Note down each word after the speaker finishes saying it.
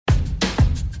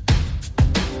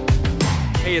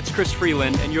Hey, it's Chris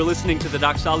Freeland, and you're listening to the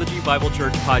Doxology Bible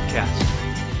Church podcast.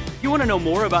 If you want to know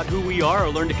more about who we are or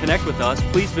learn to connect with us,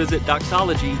 please visit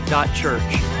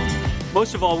Doxology.Church.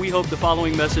 Most of all, we hope the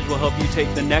following message will help you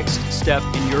take the next step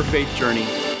in your faith journey,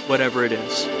 whatever it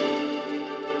is.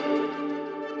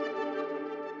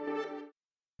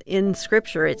 In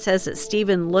Scripture, it says that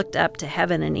Stephen looked up to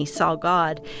heaven and he saw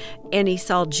God, and he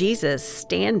saw Jesus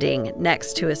standing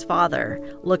next to his Father,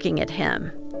 looking at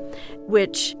him,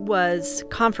 which was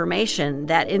confirmation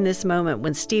that in this moment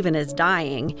when Stephen is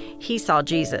dying, he saw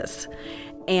Jesus.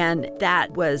 And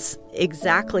that was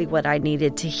exactly what I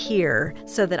needed to hear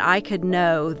so that I could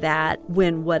know that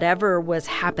when whatever was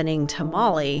happening to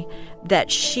Molly,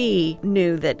 that she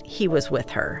knew that he was with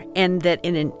her. And that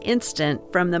in an instant,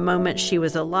 from the moment she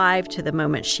was alive to the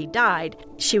moment she died,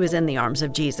 she was in the arms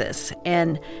of Jesus.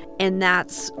 And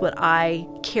that's what I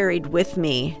carried with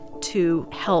me to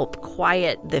help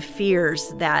quiet the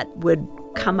fears that would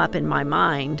come up in my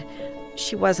mind.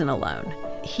 She wasn't alone.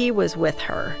 He was with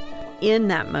her in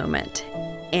that moment,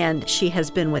 and she has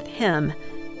been with him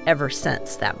ever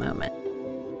since that moment.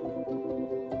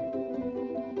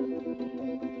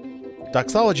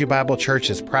 Doxology Bible Church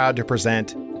is proud to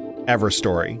present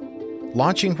Everstory,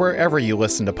 launching wherever you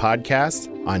listen to podcasts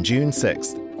on June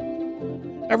 6th.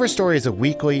 Everstory is a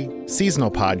weekly, seasonal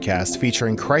podcast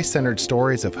featuring Christ-centered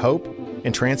stories of hope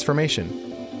and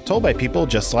transformation, told by people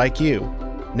just like you.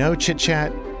 No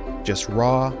chit-chat, just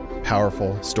raw,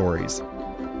 powerful stories.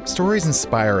 Stories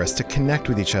inspire us to connect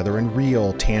with each other in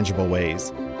real, tangible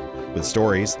ways. With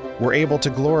stories, we're able to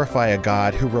glorify a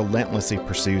God who relentlessly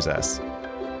pursues us.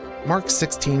 Mark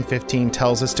 16:15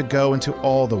 tells us to go into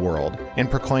all the world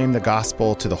and proclaim the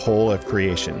gospel to the whole of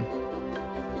creation.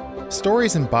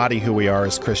 Stories embody who we are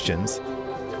as Christians.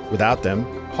 Without them,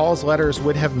 Paul's letters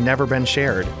would have never been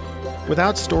shared.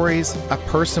 Without stories, a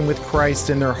person with Christ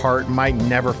in their heart might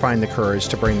never find the courage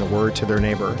to bring the word to their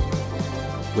neighbor.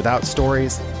 Without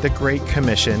stories, the Great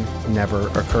Commission never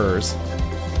occurs.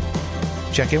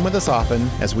 Check in with us often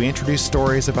as we introduce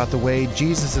stories about the way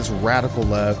Jesus' radical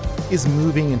love is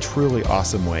moving in truly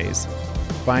awesome ways.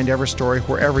 Find Everstory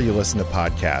wherever you listen to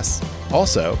podcasts.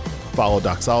 Also, follow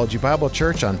Doxology Bible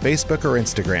Church on Facebook or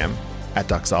Instagram at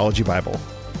Doxology Bible.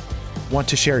 Want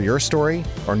to share your story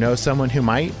or know someone who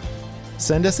might?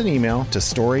 Send us an email to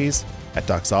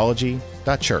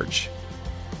stories@doxology.church.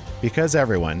 Because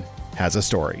everyone has a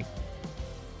story.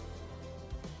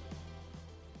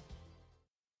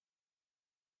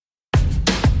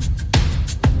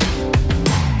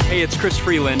 Hey, it's Chris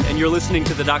Freeland, and you're listening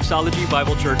to the Doxology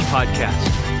Bible Church podcast.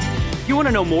 If you want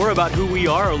to know more about who we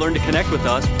are or learn to connect with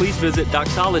us, please visit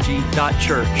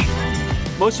Doxology.Church.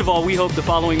 Most of all, we hope the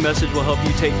following message will help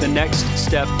you take the next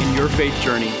step in your faith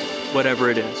journey, whatever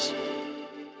it is.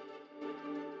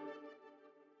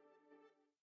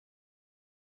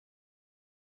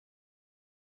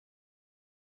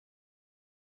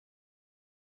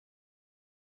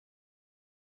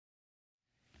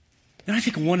 And I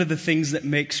think one of the things that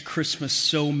makes Christmas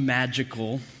so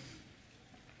magical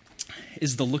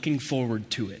is the looking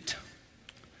forward to it.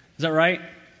 Is that right?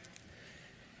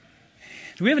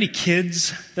 Do we have any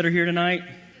kids that are here tonight?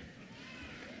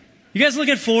 You guys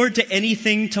looking forward to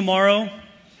anything tomorrow?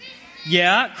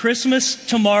 Yeah, Christmas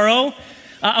tomorrow.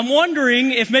 I'm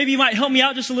wondering if maybe you might help me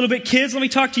out just a little bit. Kids, let me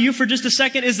talk to you for just a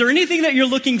second. Is there anything that you're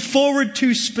looking forward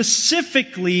to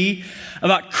specifically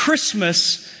about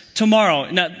Christmas tomorrow?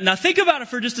 Now think about it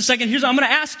for just a second. I'm going to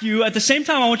ask you at the same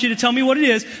time. I want you to tell me what it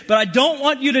is, but I don't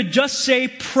want you to just say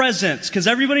presents because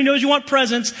everybody knows you want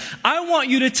presents. I want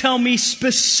you to tell me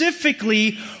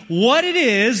specifically what it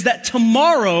is that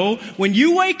tomorrow, when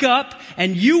you wake up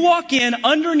and you walk in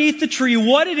underneath the tree,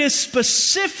 what it is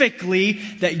specifically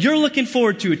that you're looking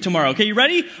forward to tomorrow. Okay, you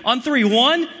ready? On 3.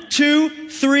 1, 2,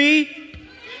 3.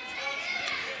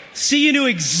 See, you knew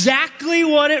exactly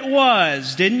what it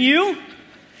was, didn't you?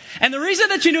 And the reason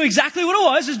that you knew exactly what it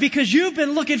was is because you've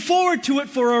been looking forward to it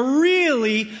for a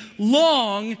really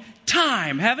long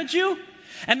time, haven't you?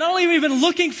 And not only have you been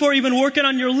looking for it, you've been working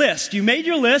on your list. You made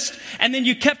your list, and then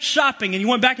you kept shopping, and you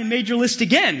went back and made your list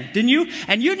again, didn't you?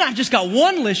 And you not just got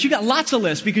one list, you got lots of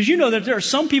lists, because you know that there are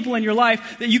some people in your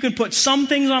life that you can put some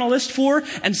things on a list for,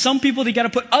 and some people that you got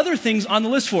to put other things on the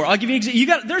list for. I'll give you an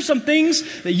example. There's some things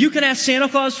that you can ask Santa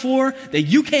Claus for that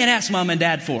you can't ask Mom and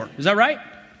Dad for. Is that right?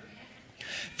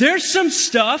 There's some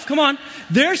stuff, come on,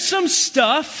 there's some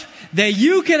stuff that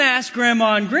you can ask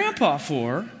Grandma and Grandpa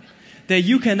for that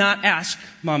you cannot ask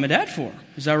Mom and Dad for.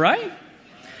 Is that right?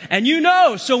 And you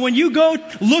know, so when you go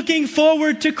looking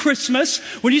forward to Christmas,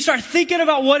 when you start thinking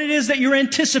about what it is that you're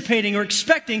anticipating or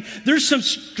expecting, there's some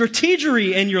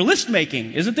strategery in your list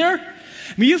making, isn't there?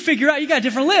 I mean, you got a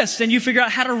different list, and you figure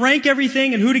out how to rank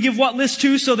everything and who to give what list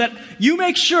to so that you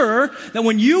make sure that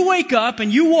when you wake up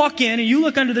and you walk in and you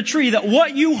look under the tree, that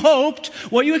what you hoped,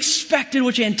 what you expected,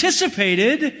 what you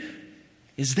anticipated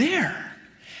is there.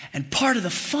 And part of the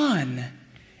fun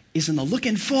is in the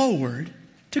looking forward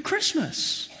to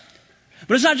Christmas.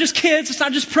 But it's not just kids, it's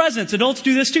not just presents. Adults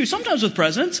do this too, sometimes with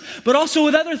presents, but also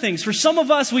with other things. For some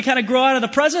of us, we kind of grow out of the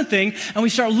present thing and we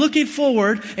start looking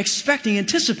forward, expecting,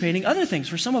 anticipating other things.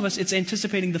 For some of us, it's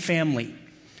anticipating the family.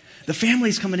 The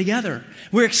family's coming together.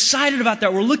 We're excited about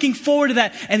that. We're looking forward to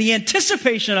that. And the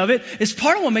anticipation of it is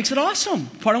part of what makes it awesome.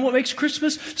 Part of what makes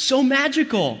Christmas so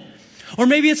magical. Or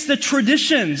maybe it's the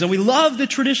traditions, and we love the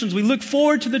traditions. We look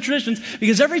forward to the traditions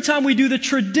because every time we do the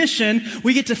tradition,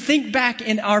 we get to think back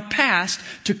in our past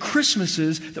to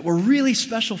Christmases that were really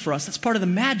special for us. That's part of the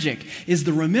magic, is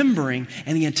the remembering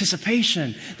and the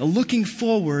anticipation, the looking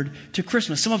forward to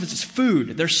Christmas. Some of it is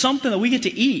food. There's something that we get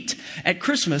to eat at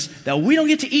Christmas that we don't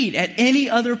get to eat at any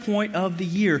other point of the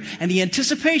year. And the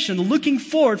anticipation, the looking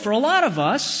forward for a lot of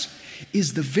us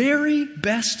is the very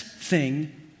best thing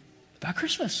about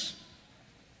Christmas.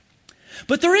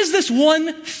 But there is this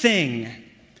one thing,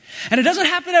 and it doesn't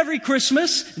happen every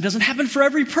Christmas, it doesn't happen for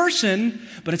every person,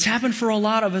 but it's happened for a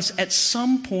lot of us at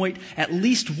some point, at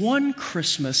least one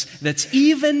Christmas that's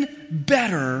even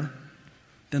better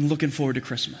than looking forward to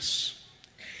Christmas.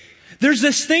 There's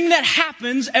this thing that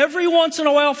happens every once in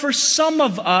a while for some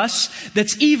of us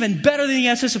that's even better than the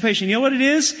anticipation. You know what it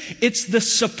is? It's the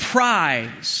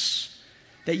surprise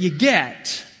that you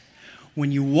get when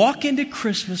you walk into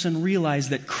Christmas and realize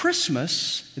that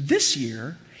Christmas this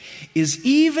year is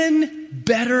even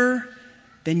better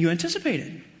than you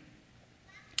anticipated.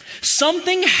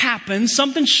 Something happens,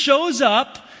 something shows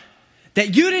up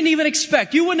that you didn't even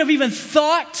expect. You wouldn't have even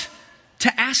thought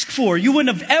to ask for. You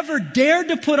wouldn't have ever dared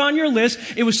to put on your list.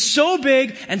 It was so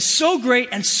big and so great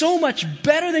and so much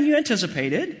better than you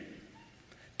anticipated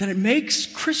that it makes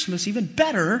Christmas even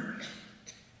better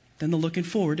than the looking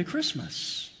forward to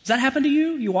Christmas. Does that happen to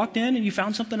you? You walked in and you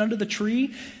found something under the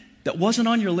tree that wasn't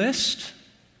on your list,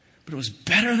 but it was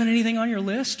better than anything on your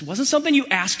list. It wasn't something you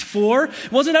asked for.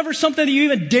 It wasn't ever something that you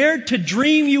even dared to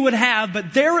dream you would have,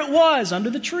 but there it was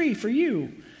under the tree for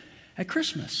you at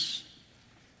Christmas.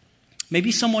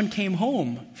 Maybe someone came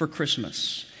home for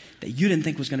Christmas that you didn't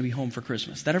think was going to be home for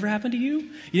Christmas. That ever happened to you?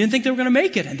 You didn't think they were going to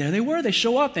make it, and there they were. They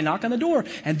show up, they knock on the door,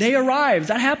 and they arrive.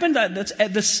 That happened? That's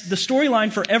the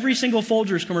storyline for every single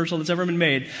Folgers commercial that's ever been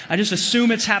made. I just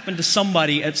assume it's happened to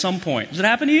somebody at some point. Does it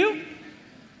happen to you?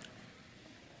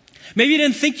 Maybe you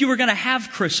didn't think you were going to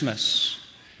have Christmas.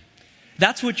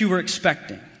 That's what you were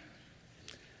expecting.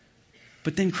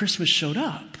 But then Christmas showed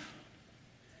up.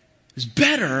 It was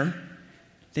better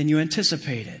than you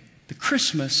anticipated. The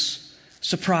Christmas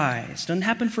surprise. Doesn't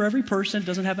happen for every person. It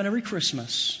doesn't happen every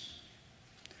Christmas.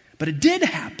 But it did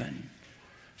happen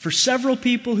for several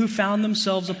people who found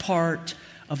themselves a part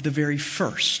of the very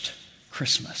first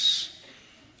Christmas.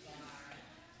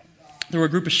 There were a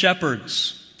group of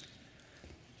shepherds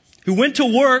who went to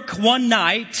work one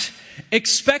night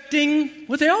expecting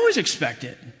what they always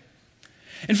expected.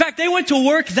 In fact, they went to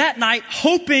work that night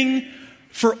hoping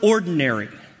for ordinary.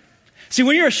 See,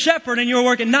 when you're a shepherd and you're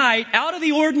working night, out of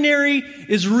the ordinary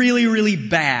is really, really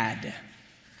bad.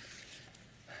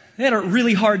 They had a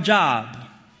really hard job,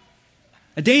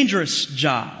 a dangerous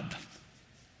job,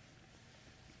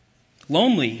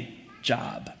 lonely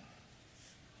job. I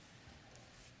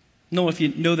don't know if you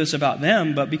know this about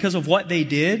them, but because of what they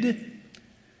did,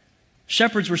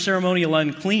 shepherds were ceremonial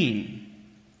unclean.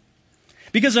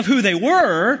 Because of who they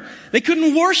were, they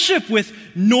couldn't worship with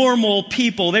normal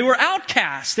people. They were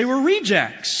outcasts. They were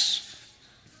rejects.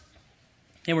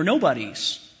 They were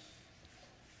nobodies.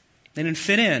 They didn't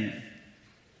fit in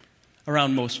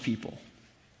around most people.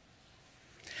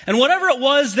 And whatever it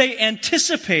was they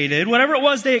anticipated, whatever it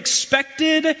was they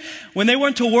expected when they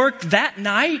went to work that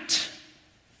night,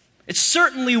 it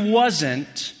certainly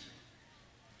wasn't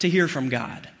to hear from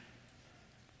God.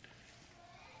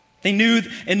 They knew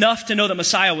enough to know that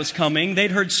Messiah was coming. They'd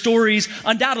heard stories,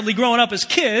 undoubtedly growing up as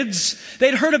kids.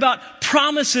 They'd heard about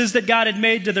promises that God had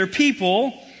made to their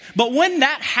people. But when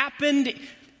that happened,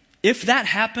 if that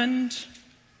happened,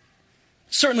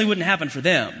 it certainly wouldn't happen for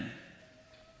them.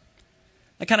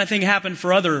 That kind of thing happened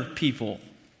for other people.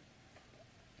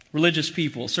 Religious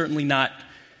people, certainly not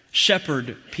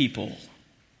shepherd people.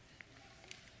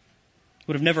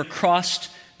 Would have never crossed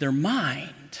their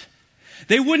mind.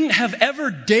 They wouldn't have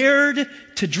ever dared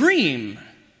to dream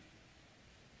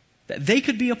that they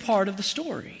could be a part of the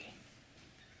story.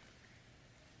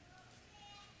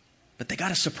 But they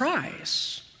got a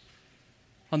surprise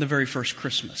on the very first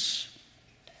Christmas.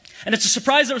 And it's a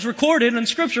surprise that was recorded in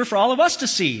Scripture for all of us to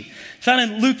see. Found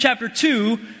in Luke chapter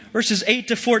 2, verses 8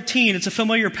 to 14. It's a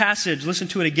familiar passage. Listen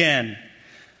to it again.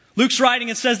 Luke's writing,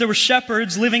 it says there were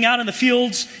shepherds living out in the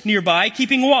fields nearby,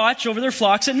 keeping watch over their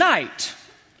flocks at night.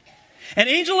 An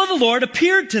angel of the Lord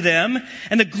appeared to them,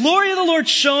 and the glory of the Lord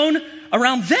shone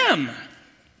around them.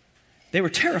 They were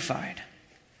terrified.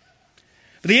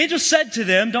 But the angel said to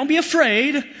them, "Don't be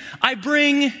afraid. I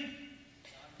bring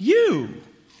you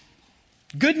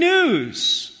good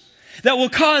news that will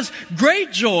cause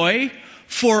great joy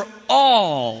for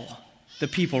all the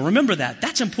people." Remember that.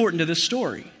 That's important to this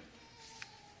story.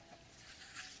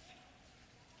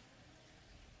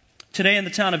 Today in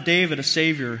the town of David, a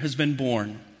Savior has been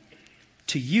born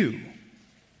to you,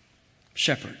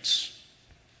 shepherds.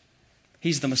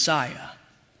 He's the Messiah,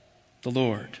 the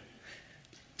Lord.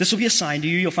 This will be a sign to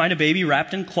you. You'll find a baby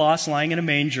wrapped in cloths lying in a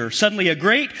manger. Suddenly a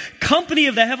great company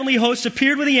of the heavenly host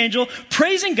appeared with the angel,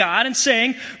 praising God and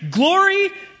saying, "Glory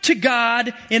to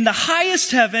God in the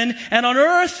highest heaven, and on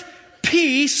earth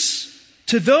peace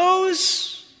to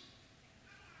those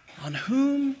on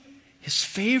whom his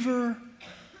favor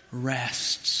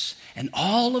rests." And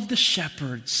all of the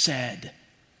shepherds said,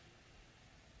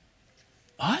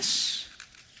 "Us?"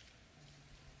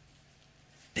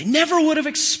 They never would have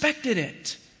expected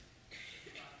it.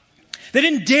 They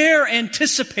didn't dare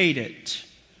anticipate it.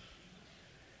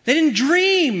 They didn't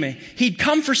dream he'd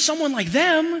come for someone like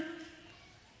them,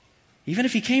 even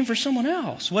if he came for someone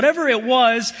else. Whatever it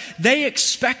was, they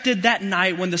expected that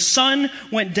night when the sun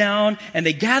went down and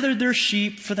they gathered their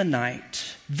sheep for the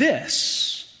night.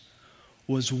 This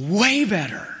was way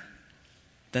better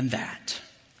than that.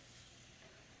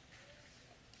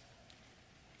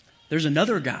 There's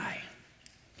another guy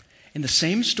in the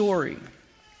same story,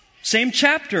 same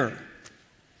chapter,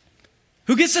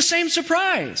 who gets the same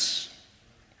surprise.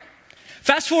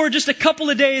 Fast forward just a couple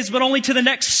of days, but only to the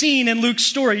next scene in Luke's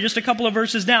story, just a couple of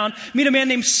verses down. Meet a man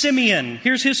named Simeon.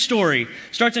 Here's his story.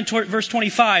 Starts in verse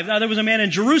 25. Now there was a man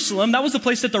in Jerusalem. That was the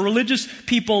place that the religious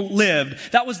people lived.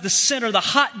 That was the center, the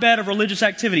hotbed of religious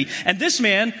activity. And this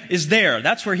man is there.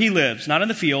 That's where he lives, not in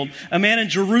the field. A man in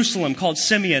Jerusalem called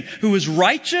Simeon, who was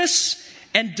righteous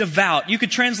and devout. You could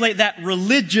translate that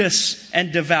religious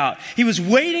and devout. He was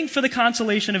waiting for the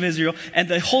consolation of Israel, and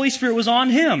the Holy Spirit was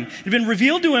on him. It had been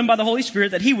revealed to him by the Holy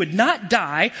Spirit that he would not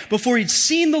die before he'd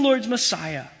seen the Lord's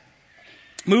Messiah.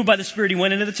 Moved by the Spirit, he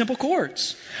went into the temple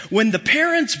courts. When the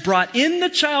parents brought in the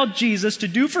child Jesus to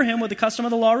do for him what the custom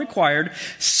of the law required,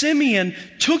 Simeon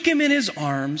took him in his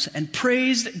arms and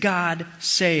praised God,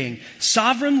 saying,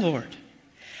 "Sovereign Lord,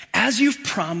 as you've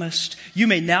promised, you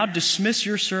may now dismiss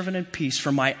your servant in peace,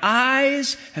 for my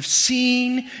eyes have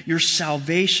seen your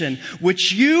salvation,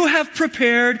 which you have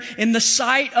prepared in the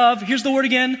sight of," here's the word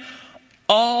again,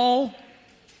 "all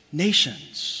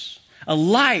nations, a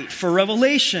light for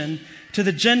revelation to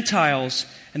the Gentiles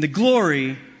and the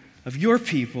glory of your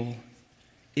people,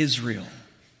 Israel."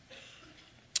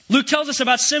 Luke tells us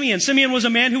about Simeon. Simeon was a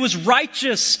man who was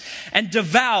righteous and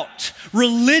devout,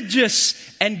 religious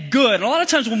and good. And a lot of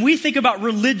times when we think about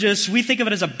religious, we think of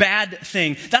it as a bad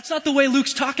thing. That's not the way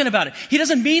Luke's talking about it. He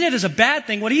doesn't mean it as a bad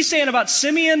thing. What he's saying about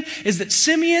Simeon is that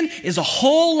Simeon is a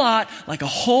whole lot like a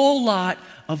whole lot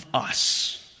of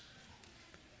us.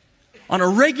 On a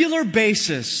regular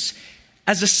basis,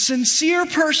 as a sincere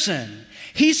person,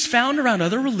 he's found around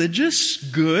other religious,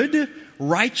 good,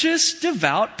 righteous,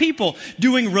 devout people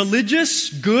doing religious,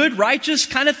 good, righteous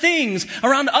kind of things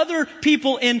around other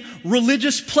people in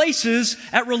religious places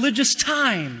at religious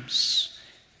times.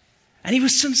 And he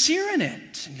was sincere in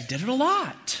it, and he did it a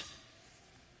lot.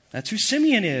 That's who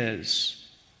Simeon is.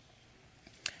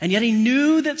 And yet he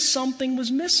knew that something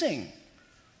was missing.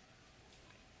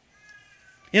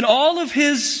 In all of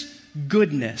his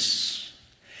goodness,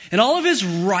 in all of his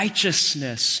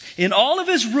righteousness, in all of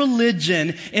his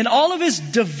religion, in all of his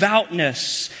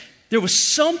devoutness, there was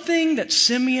something that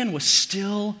Simeon was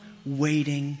still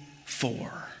waiting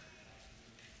for.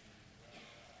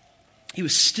 He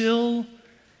was still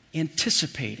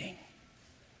anticipating,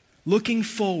 looking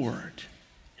forward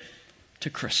to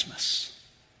Christmas.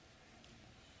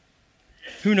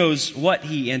 Who knows what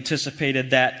he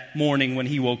anticipated that morning when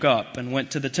he woke up and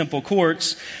went to the temple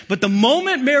courts. But the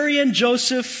moment Mary and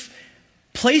Joseph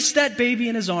placed that baby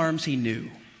in his arms, he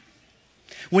knew.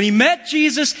 When he met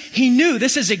Jesus, he knew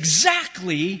this is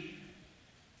exactly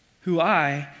who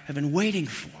I have been waiting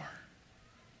for.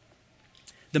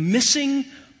 The missing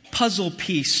puzzle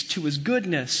piece to his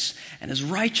goodness and his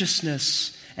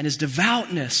righteousness and his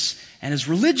devoutness and his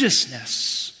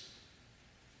religiousness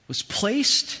was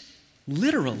placed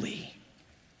literally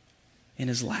in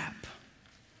his lap.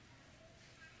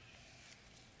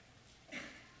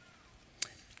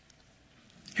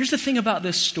 here's the thing about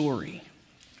this story.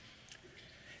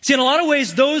 See, in a lot of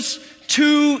ways, those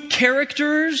two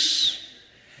characters,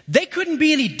 they couldn't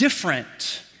be any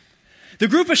different. The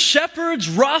group of shepherds,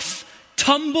 rough,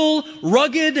 tumble,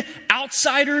 rugged,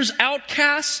 outsiders,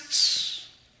 outcasts,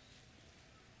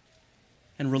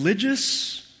 and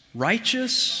religious,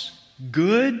 righteous,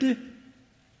 good,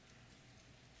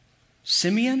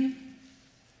 Simeon.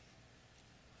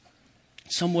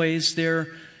 In some ways, they're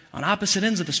on opposite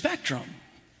ends of the spectrum.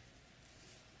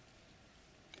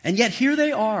 And yet here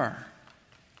they are,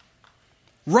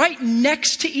 right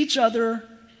next to each other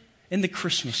in the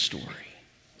Christmas story.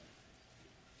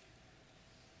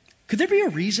 Could there be a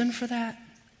reason for that?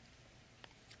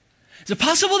 Is it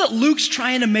possible that Luke's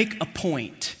trying to make a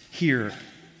point here?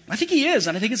 I think he is,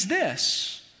 and I think it's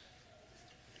this.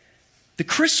 The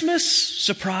Christmas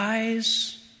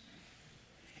surprise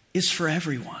is for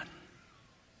everyone,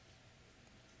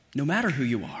 no matter who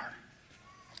you are.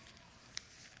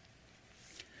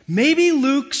 Maybe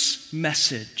Luke's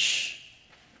message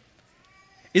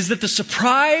is that the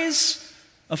surprise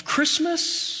of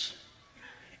Christmas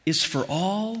is for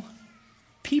all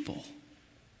people.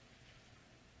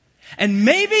 And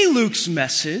maybe Luke's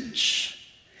message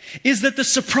is that the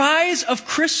surprise of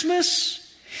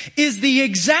Christmas is the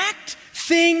exact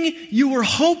thing you were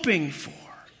hoping for,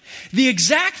 the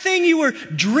exact thing you were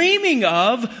dreaming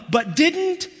of but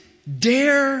didn't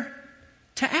dare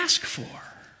to ask for.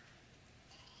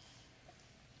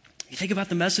 You think about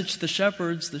the message to the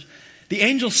shepherds. The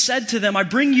angel said to them, I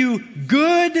bring you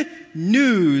good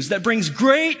news that brings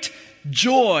great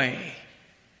joy.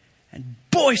 And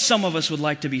boy, some of us would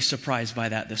like to be surprised by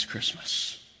that this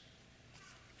Christmas.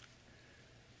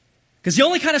 Because the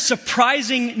only kind of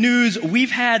surprising news we've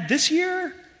had this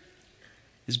year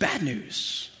is bad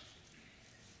news.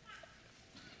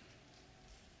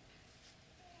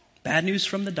 Bad news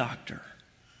from the doctor.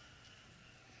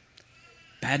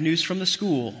 Bad news from the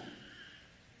school.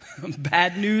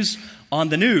 Bad news on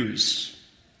the news.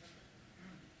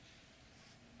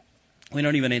 We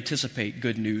don't even anticipate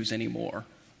good news anymore.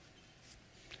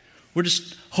 We're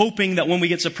just hoping that when we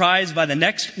get surprised by the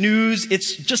next news,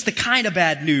 it's just the kind of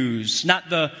bad news, not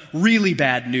the really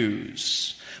bad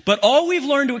news. But all we've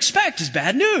learned to expect is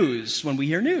bad news when we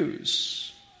hear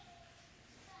news.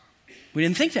 We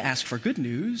didn't think to ask for good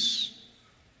news.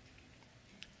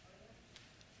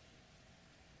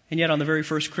 And yet on the very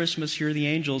first Christmas, here are the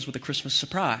angels with a Christmas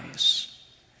surprise,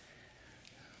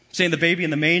 saying the baby in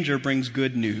the manger brings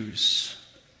good news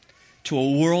to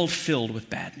a world filled with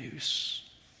bad news.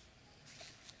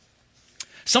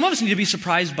 Some of us need to be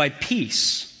surprised by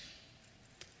peace,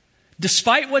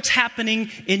 despite what's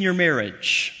happening in your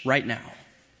marriage right now.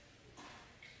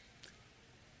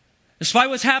 Despite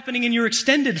what's happening in your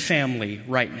extended family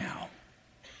right now.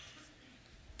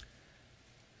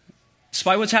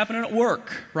 Despite what's happening at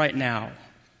work right now,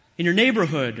 in your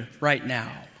neighborhood right now,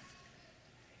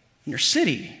 in your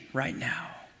city right now.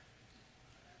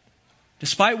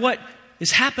 Despite what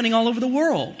is happening all over the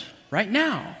world right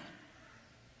now.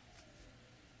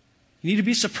 You need to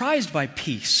be surprised by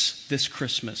peace this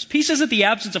Christmas. Peace isn't the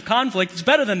absence of conflict, it's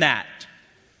better than that.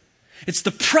 It's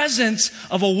the presence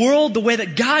of a world the way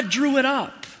that God drew it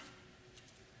up.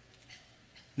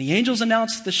 And the angels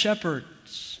announced to the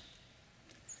shepherds,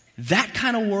 that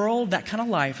kind of world, that kind of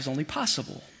life is only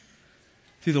possible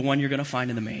through the one you're going to find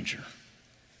in the manger.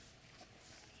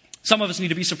 Some of us need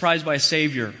to be surprised by a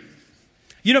Savior.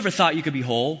 You never thought you could be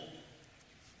whole.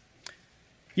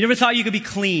 You never thought you could be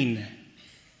clean.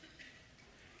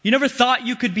 You never thought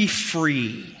you could be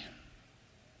free.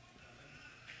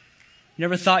 You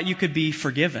never thought you could be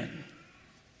forgiven.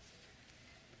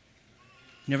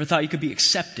 You never thought you could be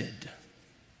accepted.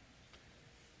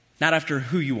 Not after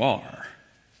who you are.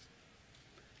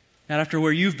 Not after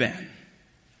where you've been.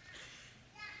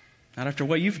 Not after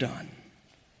what you've done.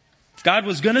 If God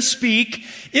was going to speak,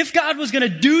 if God was going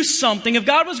to do something, if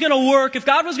God was going to work, if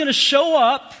God was going to show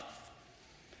up,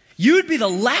 you'd be the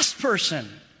last person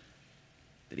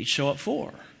that he'd show up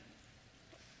for.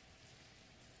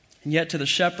 And yet to the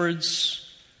shepherds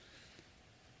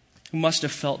who must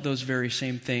have felt those very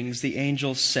same things, the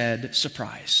angel said,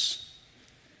 surprise,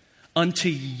 unto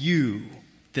you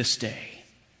this day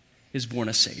is born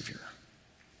a Savior,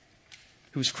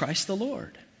 who is Christ the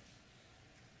Lord.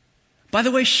 By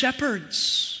the way,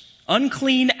 shepherds,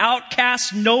 unclean,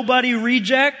 outcasts, nobody,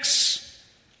 rejects,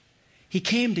 he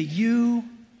came to you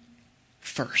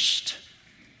first.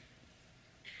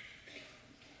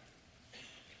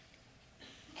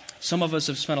 Some of us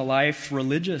have spent a life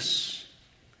religious,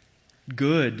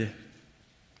 good,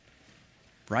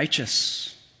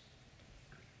 righteous,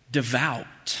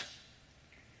 devout.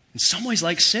 In some ways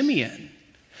like Simeon.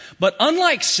 But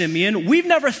unlike Simeon, we've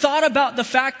never thought about the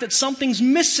fact that something's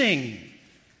missing.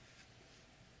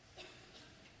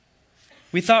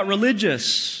 We thought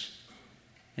religious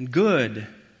and good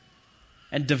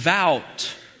and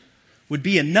devout would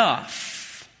be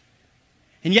enough.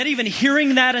 And yet even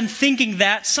hearing that and thinking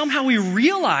that, somehow we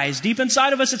realize deep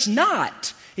inside of us it's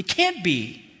not. It can't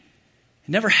be. It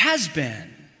never has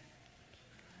been.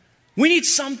 We need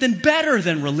something better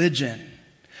than religion.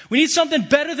 We need something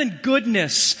better than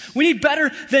goodness. We need better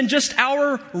than just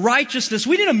our righteousness.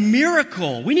 We need a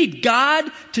miracle. We need God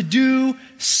to do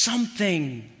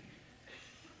something.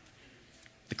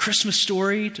 The Christmas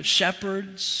story to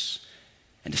shepherds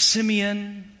and to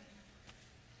Simeon.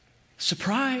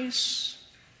 Surprise.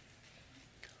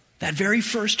 That very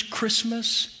first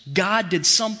Christmas, God did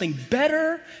something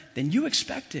better than you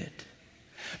expected.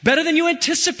 Better than you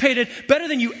anticipated, better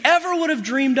than you ever would have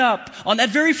dreamed up. On that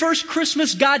very first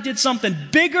Christmas, God did something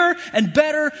bigger and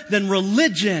better than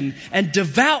religion and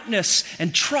devoutness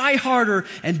and try harder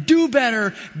and do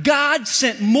better. God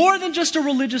sent more than just a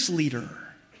religious leader.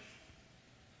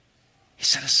 He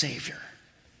sent a Savior.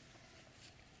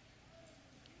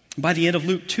 By the end of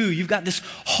Luke 2, you've got this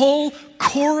whole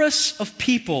chorus of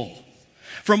people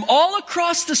from all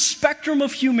across the spectrum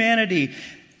of humanity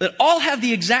that all have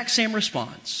the exact same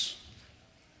response.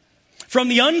 From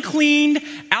the unclean,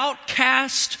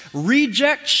 outcast,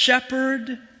 reject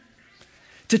shepherd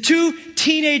to two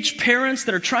teenage parents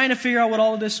that are trying to figure out what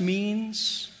all of this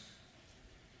means,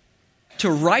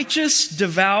 to righteous,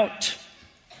 devout,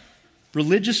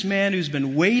 religious man who's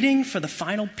been waiting for the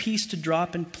final piece to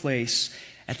drop in place.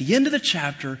 At the end of the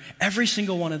chapter, every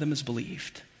single one of them is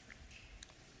believed.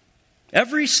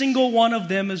 Every single one of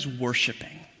them is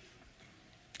worshiping.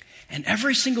 And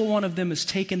every single one of them has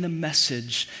taken the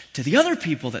message to the other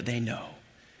people that they know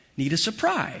need a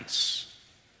surprise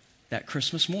that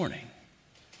Christmas morning.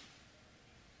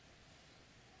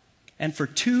 And for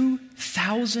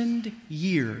 2,000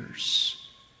 years,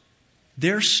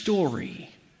 their story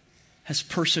has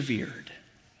persevered.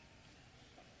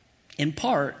 In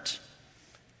part,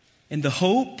 in the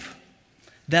hope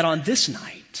that on this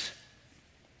night,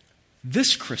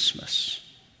 this Christmas,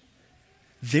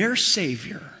 their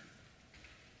Savior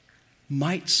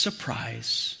might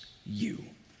surprise you.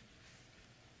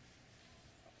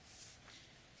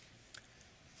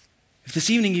 If this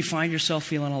evening you find yourself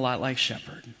feeling a lot like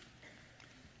Shepherd,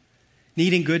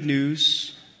 needing good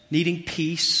news, needing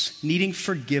peace, needing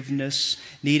forgiveness,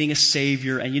 needing a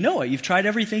Savior, and you know it, you've tried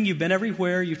everything, you've been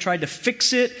everywhere, you've tried to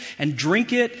fix it and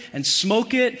drink it and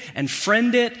smoke it and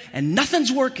friend it, and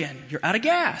nothing's working. You're out of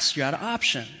gas, you're out of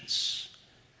options.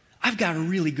 I've got a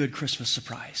really good Christmas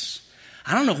surprise.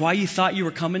 I don't know why you thought you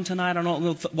were coming tonight. I don't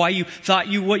know why you thought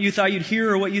what you thought you'd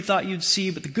hear or what you thought you'd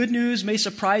see. But the good news may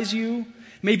surprise you,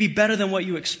 may be better than what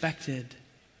you expected.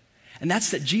 And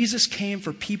that's that Jesus came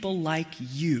for people like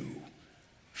you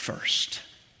first.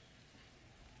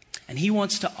 And He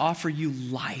wants to offer you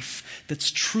life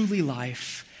that's truly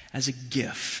life as a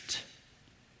gift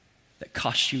that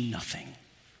costs you nothing.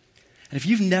 And if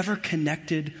you've never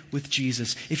connected with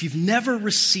Jesus, if you've never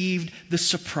received the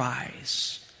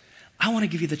surprise, I want to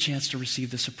give you the chance to receive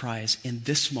the surprise in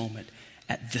this moment,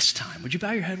 at this time. Would you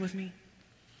bow your head with me?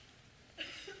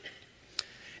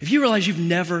 If you realize you've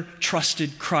never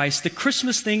trusted Christ, the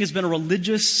Christmas thing has been a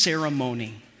religious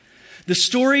ceremony. The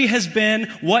story has been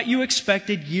what you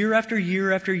expected year after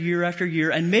year after year after year.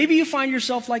 And maybe you find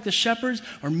yourself like the shepherds,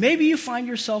 or maybe you find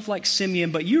yourself like Simeon,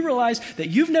 but you realize that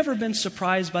you've never been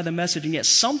surprised by the message, and yet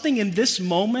something in this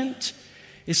moment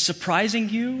is surprising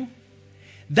you.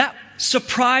 That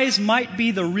surprise might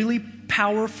be the really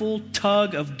powerful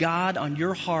tug of God on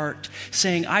your heart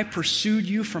saying, I pursued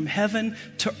you from heaven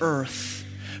to earth,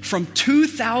 from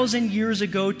 2,000 years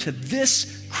ago to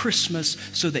this Christmas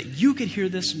so that you could hear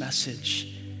this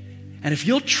message. And if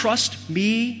you'll trust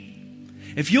me,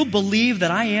 if you'll believe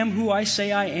that I am who I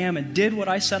say I am and did what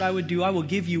I said I would do, I will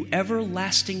give you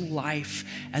everlasting life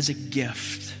as a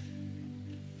gift.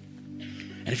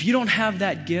 And if you don't have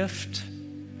that gift,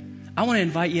 I want to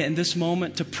invite you in this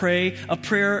moment to pray a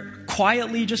prayer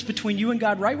quietly just between you and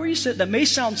God right where you sit that may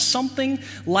sound something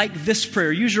like this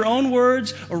prayer. Use your own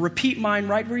words or repeat mine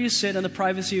right where you sit in the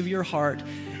privacy of your heart.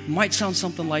 It might sound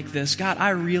something like this. God,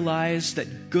 I realize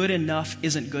that good enough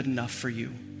isn't good enough for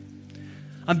you.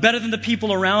 I'm better than the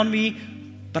people around me,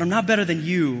 but I'm not better than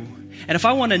you. And if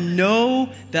I want to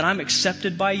know that I'm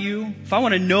accepted by you, if I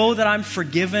want to know that I'm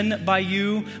forgiven by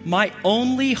you, my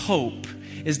only hope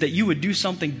is that you would do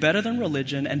something better than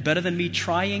religion and better than me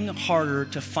trying harder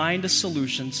to find a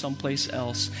solution someplace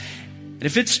else. And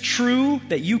if it's true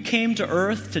that you came to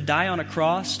earth to die on a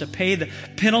cross, to pay the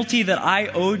penalty that I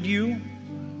owed you,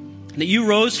 that you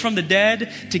rose from the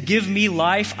dead to give me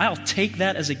life, I'll take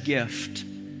that as a gift.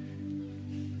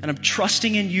 And I'm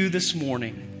trusting in you this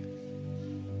morning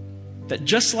that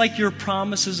just like your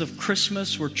promises of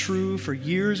Christmas were true for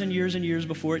years and years and years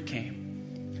before it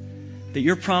came, that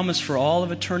your promise for all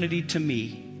of eternity to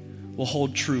me will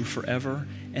hold true forever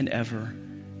and ever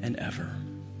and ever.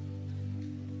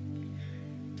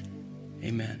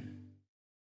 Amen.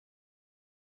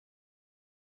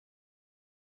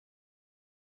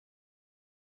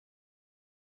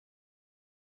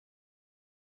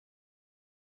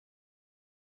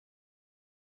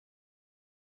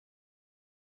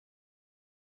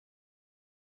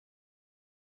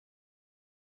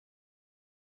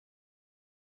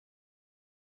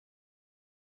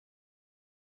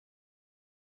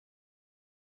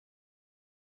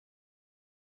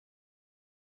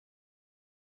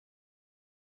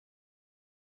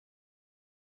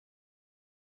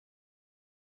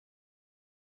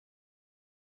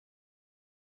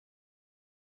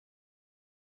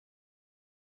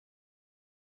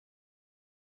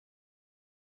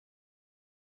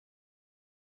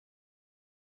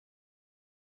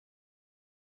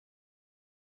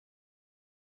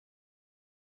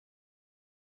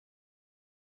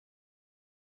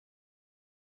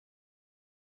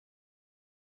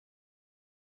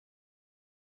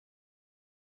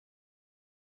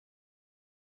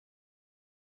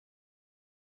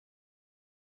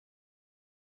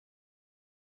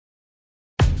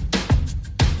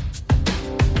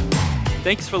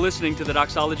 Thanks for listening to the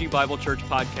Doxology Bible Church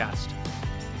podcast.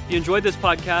 If you enjoyed this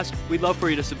podcast, we'd love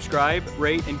for you to subscribe,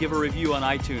 rate, and give a review on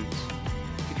iTunes.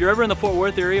 If you're ever in the Fort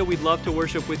Worth area, we'd love to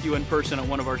worship with you in person at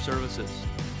one of our services.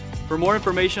 For more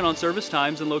information on service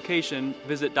times and location,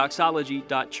 visit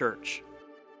doxology.church.